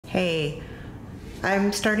Hey,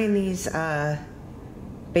 I'm starting these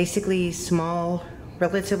basically small,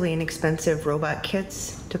 relatively inexpensive robot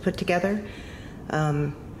kits to put together.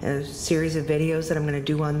 A series of videos that I'm going to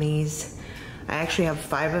do on these. I actually have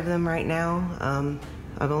 5 of them right now.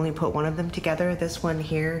 I've only put 1 of them together. This one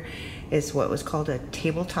here is what was called a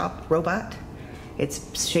tabletop robot.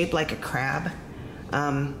 It's shaped like a crab.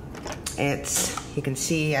 You can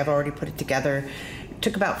see I've already put it together. It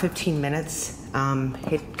took about 15 minutes.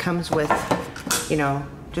 It comes with,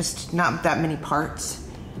 just not that many parts.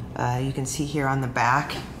 You can see here on the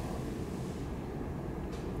back.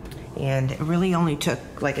 And it really only took,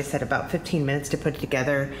 like I said, about 15 minutes to put it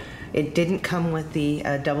together. It didn't come with the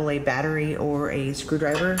AA battery or a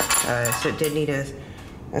screwdriver, so it did need a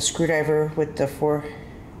screwdriver with the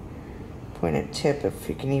 4-pointed tip, if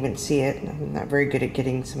you can even see it. I'm not very good at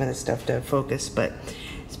getting some of this stuff to focus, but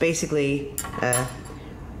it's basically a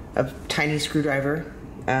tiny screwdriver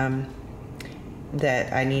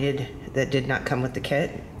that I needed that did not come with the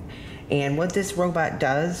kit. And what this robot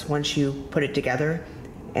does once you put it together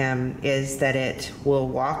is that it will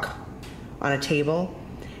walk on a table,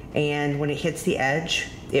 and when it hits the edge,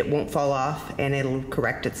 it won't fall off and it'll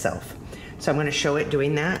correct itself. So I'm going to show it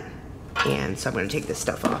doing that, and so I'm going to take this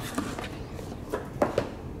stuff off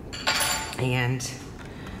and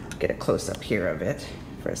get a close-up here of it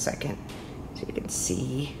for a second so you can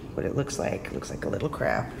see what it looks like. It looks like a little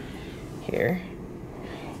crab here.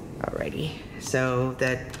 Alrighty, so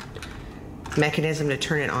the mechanism to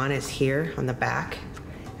turn it on is here on the back,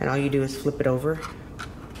 and all you do is flip it over.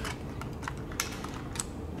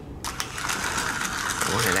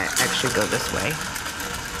 I want it to actually go this way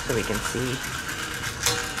so we can see.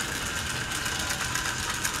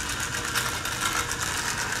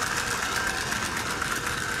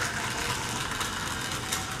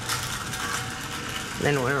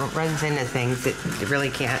 Then when it runs into things, it really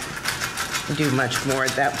can't do much more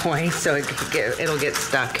at that point, so it'll get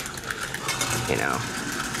stuck,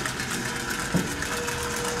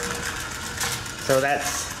 So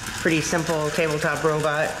that's pretty simple tabletop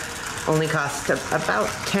robot. Only costs about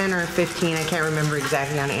 10 or 15, I can't remember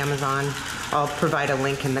exactly, on Amazon. I'll provide a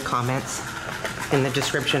link in the comments, in the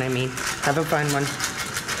description, I mean. Have a fun one.